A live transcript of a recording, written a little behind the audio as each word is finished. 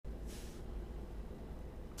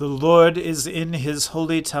The Lord is in his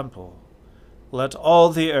holy temple. Let all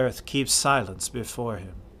the earth keep silence before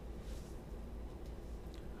him.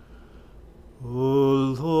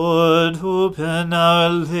 O Lord, open our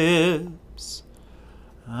lips,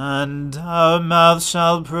 and our mouth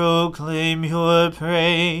shall proclaim your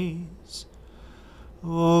praise.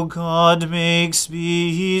 O God, make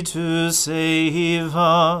speed to save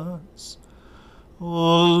us.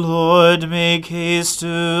 O Lord, make haste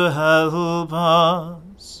to help us.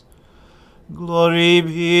 Glory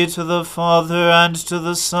be to the Father, and to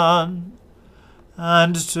the Son,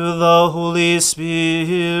 and to the Holy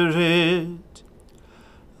Spirit,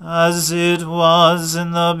 as it was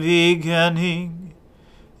in the beginning,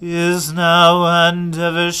 is now, and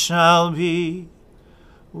ever shall be,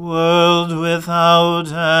 world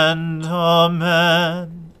without end.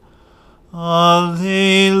 Amen.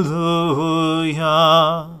 Alleluia.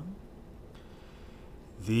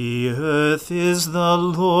 The earth is the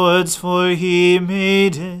Lord's, for he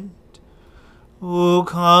made it. O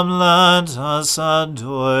come, let us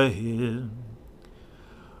adore him.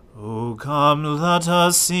 O come, let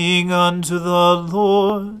us sing unto the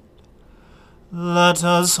Lord. Let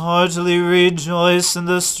us heartily rejoice in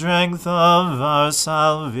the strength of our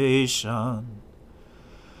salvation.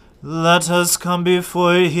 Let us come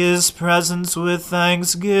before his presence with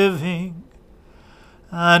thanksgiving,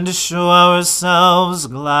 and show ourselves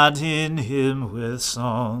glad in him with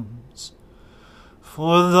songs.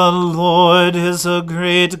 For the Lord is a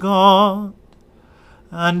great God,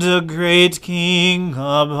 and a great King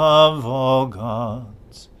above all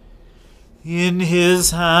gods. In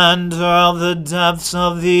his hand are the depths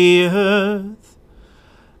of the earth,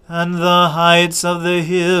 and the heights of the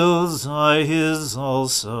hills are his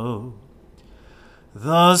also.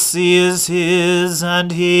 The sea is his,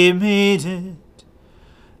 and he made it,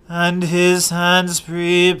 and his hands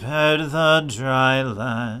prepared the dry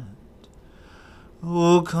land.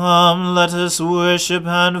 O come, let us worship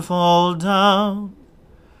and fall down,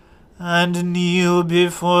 and kneel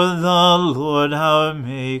before the Lord our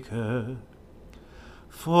Maker.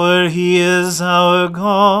 For he is our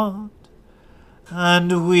God,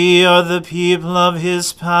 and we are the people of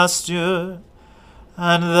his pasture,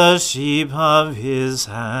 and the sheep of his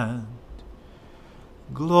hand.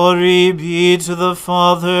 Glory be to the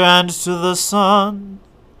Father, and to the Son,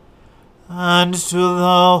 and to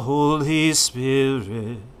the Holy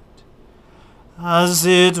Spirit, as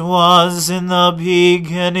it was in the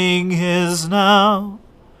beginning, is now,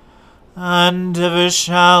 and ever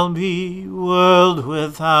shall be, world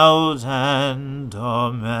without end.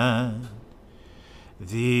 Amen.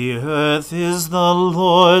 The earth is the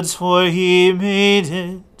Lord's, for he made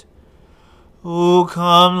it. O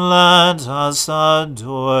come, let us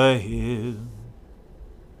adore him.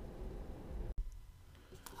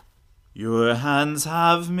 Your hands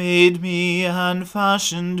have made me and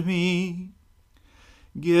fashioned me.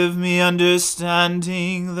 Give me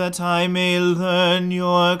understanding, that I may learn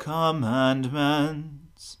your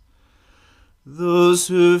commandments. Those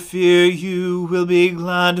who fear you will be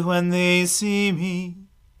glad when they see me,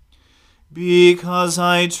 because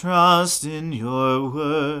I trust in your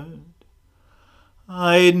word.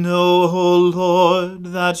 I know, O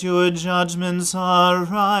Lord, that your judgments are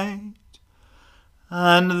right,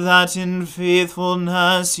 and that in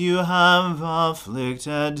faithfulness you have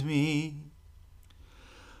afflicted me.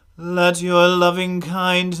 Let your loving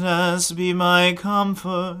kindness be my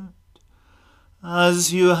comfort,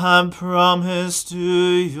 as you have promised to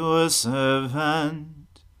your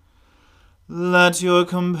servant. Let your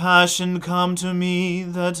compassion come to me,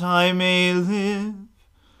 that I may live,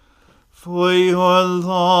 for your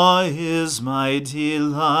law is my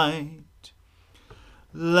delight.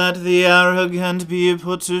 Let the arrogant be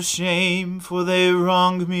put to shame, for they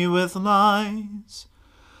wrong me with lies.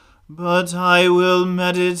 But I will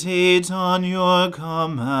meditate on your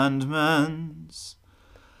commandments.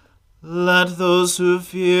 Let those who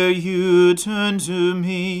fear you turn to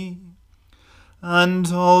me,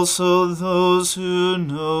 and also those who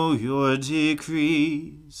know your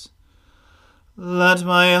decrees. Let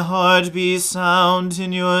my heart be sound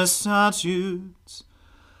in your statutes,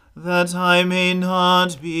 that I may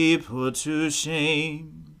not be put to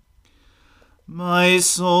shame. My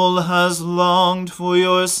soul has longed for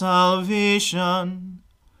your salvation.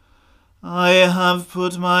 I have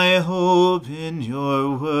put my hope in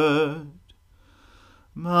your word.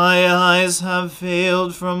 My eyes have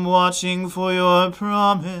failed from watching for your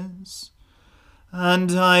promise,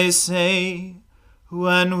 and I say,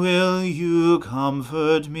 when will you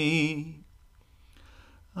comfort me?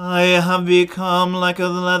 I have become like a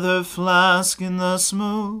leather flask in the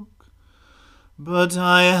smoke, but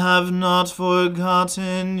I have not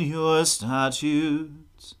forgotten your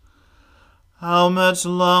statutes. How much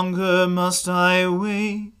longer must I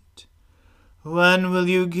wait? When will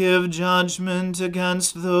you give judgment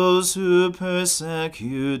against those who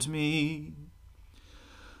persecute me?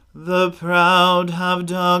 The proud have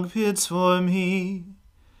dug pits for me.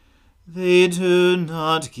 They do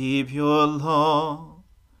not keep your law.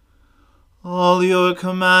 All your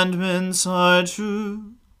commandments are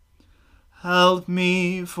true. Help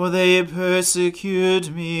me, for they persecute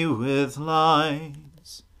me with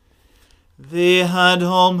lies. They had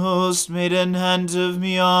almost made an end of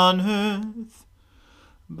me on earth,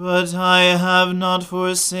 but I have not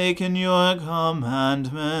forsaken your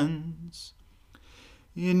commandments.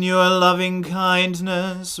 In your loving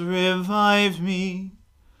kindness revive me,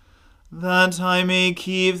 that I may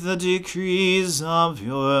keep the decrees of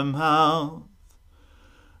your mouth.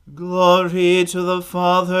 Glory to the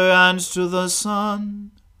Father, and to the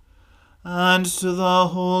Son, and to the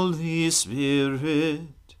Holy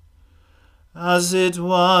Spirit, as it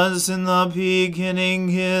was in the beginning,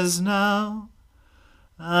 is now,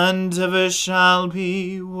 and ever shall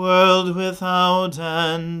be, world without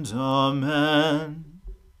end. Amen.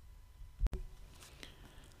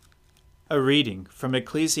 A reading from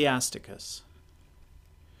Ecclesiasticus.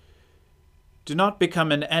 Do not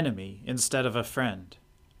become an enemy instead of a friend,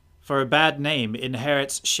 for a bad name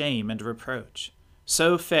inherits shame and reproach.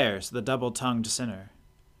 So fares the double-tongued sinner.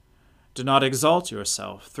 Do not exalt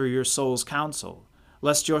yourself through your soul's counsel,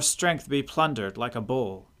 lest your strength be plundered like a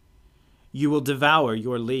bull. You will devour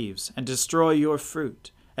your leaves and destroy your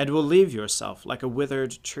fruit, and will leave yourself like a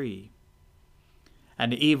withered tree.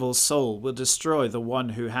 An evil soul will destroy the one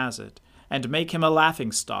who has it, and make him a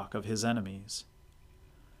laughingstock of his enemies.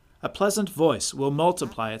 A pleasant voice will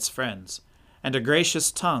multiply its friends, and a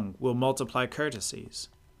gracious tongue will multiply courtesies.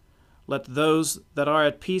 Let those that are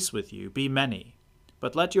at peace with you be many,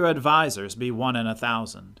 but let your advisers be 1 in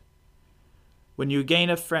 1,000. When you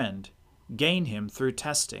gain a friend, gain him through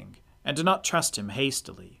testing, and do not trust him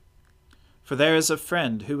hastily. For there is a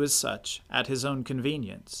friend who is such at his own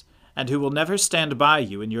convenience, and who will never stand by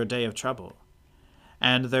you in your day of trouble.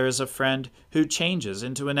 And there is a friend who changes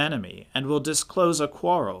into an enemy, and will disclose a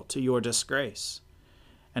quarrel to your disgrace.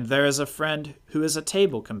 And there is a friend who is a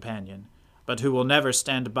table companion, but who will never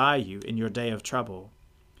stand by you in your day of trouble.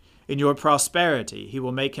 In your prosperity he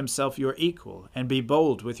will make himself your equal, and be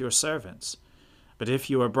bold with your servants. But if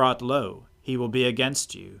you are brought low, he will be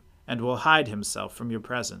against you, and will hide himself from your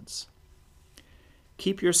presence.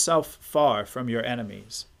 Keep yourself far from your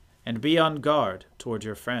enemies, and be on guard toward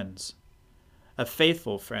your friends. A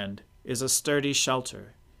faithful friend is a sturdy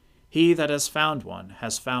shelter. He that has found one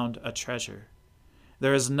has found a treasure.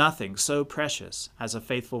 There is nothing so precious as a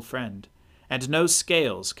faithful friend, and no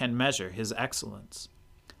scales can measure his excellence.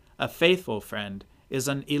 A faithful friend is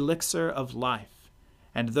an elixir of life,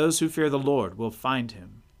 and those who fear the Lord will find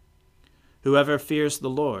him. Whoever fears the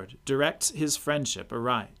Lord directs his friendship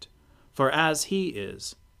aright, for as he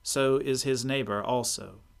is, so is his neighbor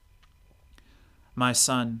also. My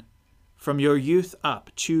son, from your youth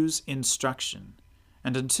up choose instruction,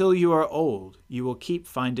 and until you are old you will keep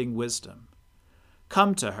finding wisdom.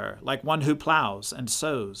 Come to her like one who plows and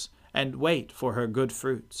sows, and wait for her good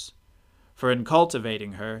fruits. For in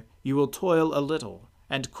cultivating her you will toil a little,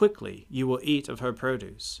 and quickly you will eat of her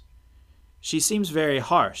produce. She seems very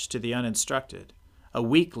harsh to the uninstructed. A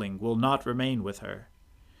weakling will not remain with her.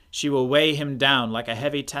 She will weigh him down like a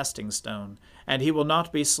heavy testing stone, and he will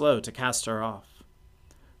not be slow to cast her off.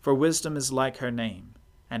 For wisdom is like her name,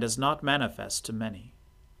 and is not manifest to many.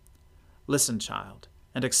 Listen, child,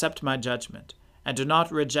 and accept my judgment, and do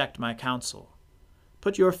not reject my counsel.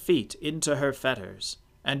 Put your feet into her fetters,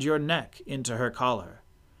 and your neck into her collar.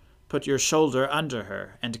 Put your shoulder under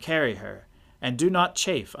her, and carry her, and do not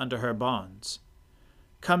chafe under her bonds.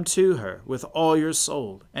 Come to her with all your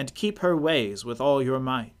soul, and keep her ways with all your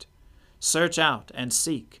might. Search out and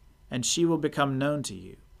seek, and she will become known to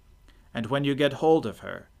you. And when you get hold of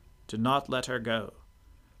her, do not let her go.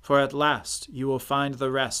 For at last you will find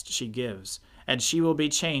the rest she gives, and she will be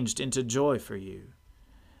changed into joy for you.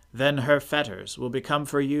 Then her fetters will become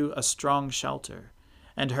for you a strong shelter,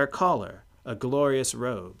 and her collar a glorious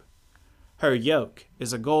robe. Her yoke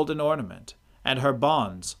is a golden ornament, and her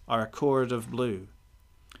bonds are a cord of blue.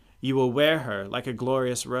 You will wear her like a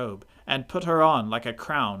glorious robe, and put her on like a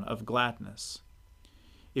crown of gladness.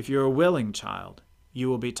 If you are willing, child, you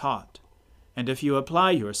will be taught, and if you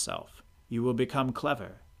apply yourself, you will become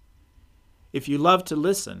clever. If you love to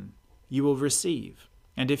listen, you will receive,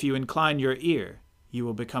 and if you incline your ear, you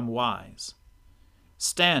will become wise.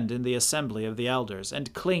 Stand in the assembly of the elders,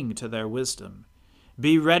 and cling to their wisdom.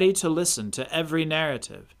 Be ready to listen to every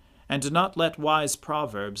narrative, and do not let wise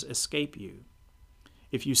proverbs escape you.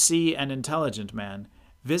 If you see an intelligent man,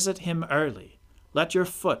 visit him early. Let your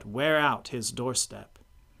foot wear out his doorstep.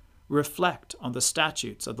 Reflect on the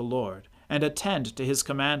statutes of the Lord, and attend to his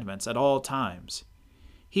commandments at all times.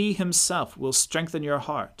 He himself will strengthen your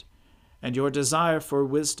heart, and your desire for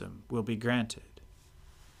wisdom will be granted.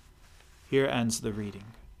 Here ends the reading.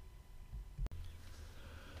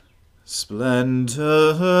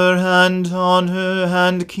 Splendor and honor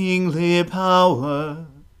and kingly power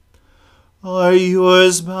are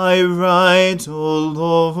yours by right, O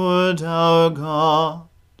Lord our God.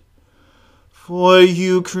 For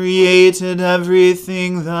you created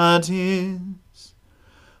everything that is,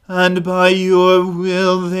 and by your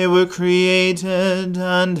will they were created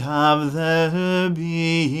and have their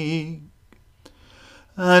being.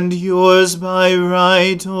 And yours by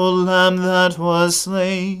right, O Lamb that was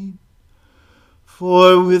slain,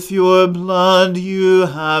 for with your blood you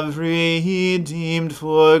have redeemed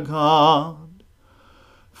for God,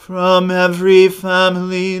 from every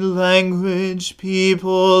family, language,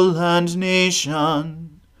 people, and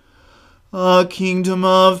nation, a kingdom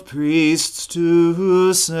of priests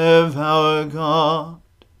to serve our God.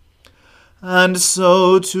 And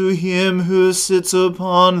so to him who sits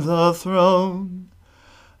upon the throne,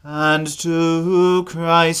 and to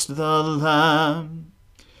Christ the Lamb,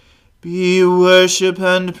 be worship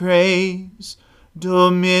and praise,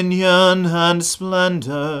 dominion and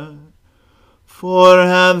splendor,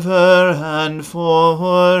 forever and forevermore.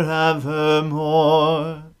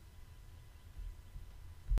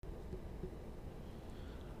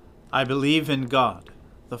 I believe in God,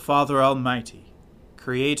 the Father Almighty,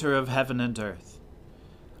 creator of heaven and earth.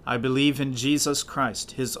 I believe in Jesus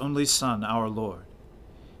Christ, his only Son, our Lord.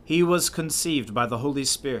 He was conceived by the Holy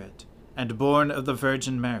Spirit and born of the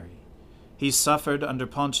Virgin Mary. He suffered under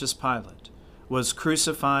Pontius Pilate, was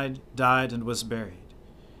crucified, died, and was buried.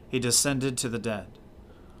 He descended to the dead.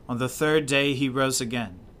 On the third day he rose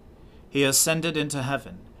again. He ascended into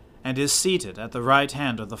heaven, and is seated at the right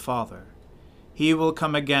hand of the Father. He will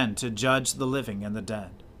come again to judge the living and the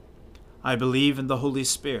dead. I believe in the Holy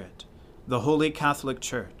Spirit, the Holy Catholic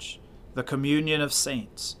Church, the communion of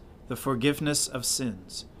saints, the forgiveness of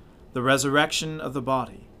sins, the resurrection of the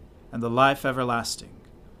body, and the life everlasting.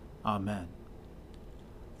 Amen.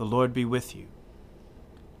 The Lord be with you.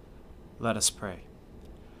 Let us pray.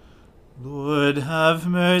 Lord, have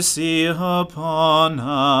mercy upon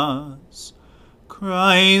us.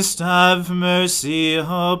 Christ, have mercy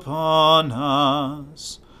upon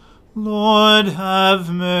us. Lord,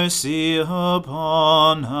 have mercy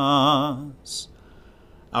upon us.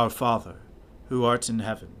 Our Father, who art in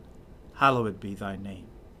heaven, hallowed be thy name.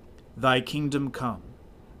 Thy kingdom come,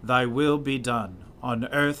 thy will be done, on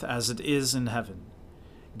earth as it is in heaven.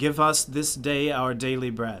 Give us this day our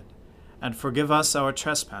daily bread, and forgive us our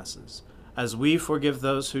trespasses, as we forgive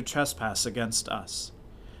those who trespass against us.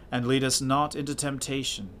 And lead us not into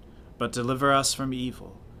temptation, but deliver us from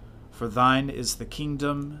evil. For thine is the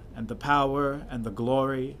kingdom, and the power, and the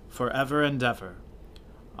glory, forever and ever.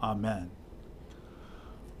 Amen.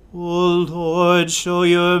 O Lord, show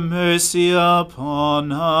your mercy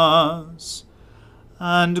upon us,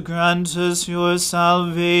 and grant us your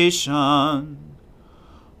salvation.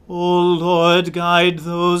 O Lord, guide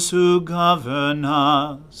those who govern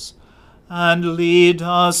us, and lead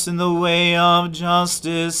us in the way of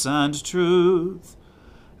justice and truth.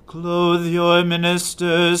 Clothe your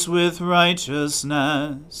ministers with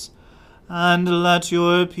righteousness, and let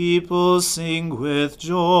your people sing with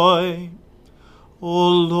joy. O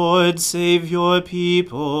Lord, save your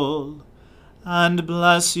people, and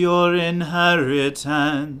bless your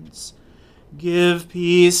inheritance. Give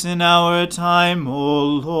peace in our time, O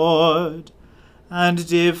Lord, and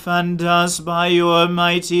defend us by your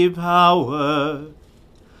mighty power.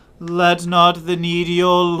 Let not the needy,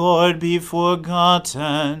 O Lord, be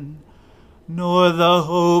forgotten, nor the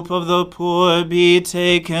hope of the poor be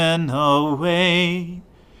taken away.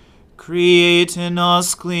 Create in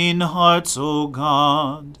us clean hearts, O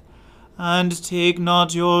God, and take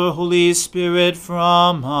not your Holy Spirit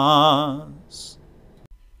from us.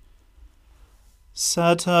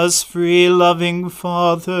 Set us free, loving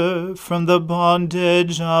Father, from the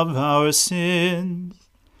bondage of our sins,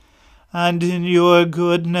 and in your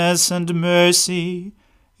goodness and mercy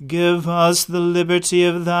give us the liberty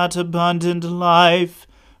of that abundant life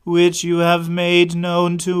which you have made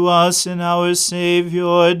known to us in our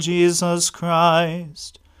Saviour Jesus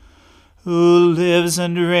Christ, who lives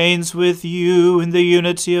and reigns with you in the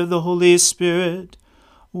unity of the Holy Spirit,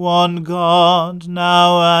 one God,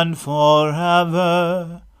 now and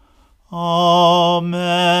forever. Amen.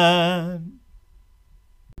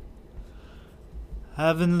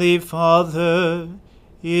 Heavenly Father,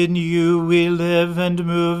 in you we live and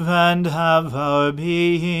move and have our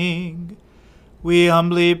being. We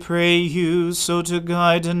humbly pray you so to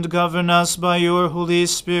guide and govern us by your Holy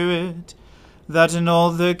Spirit, that in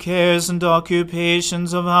all the cares and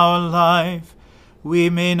occupations of our life we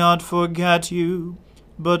may not forget you,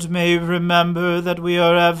 but may remember that we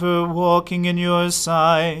are ever walking in your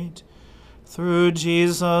sight. Through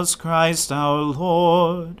Jesus Christ our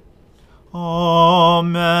Lord.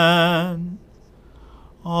 Amen.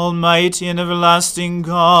 Almighty and everlasting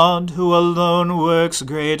God, who alone works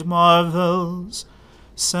great marvels,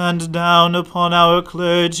 send down upon our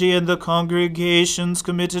clergy and the congregations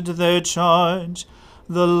committed to their charge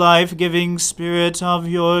the life-giving Spirit of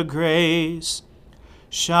your grace.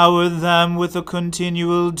 Shower them with the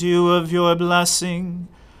continual dew of your blessing,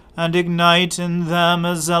 and ignite in them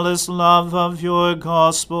a zealous love of your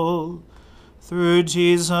gospel. Through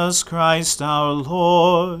Jesus Christ our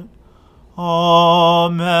Lord.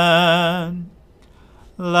 Amen.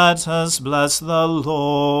 Let us bless the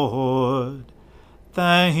Lord.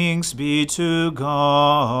 Thanks be to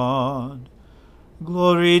God.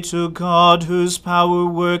 Glory to God, whose power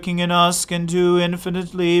working in us can do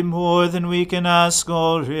infinitely more than we can ask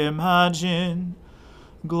or imagine.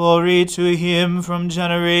 Glory to him from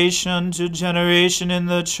generation to generation in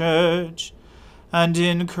the church, and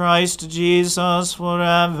in Christ Jesus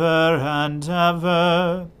forever and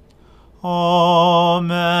ever.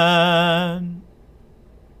 Amen.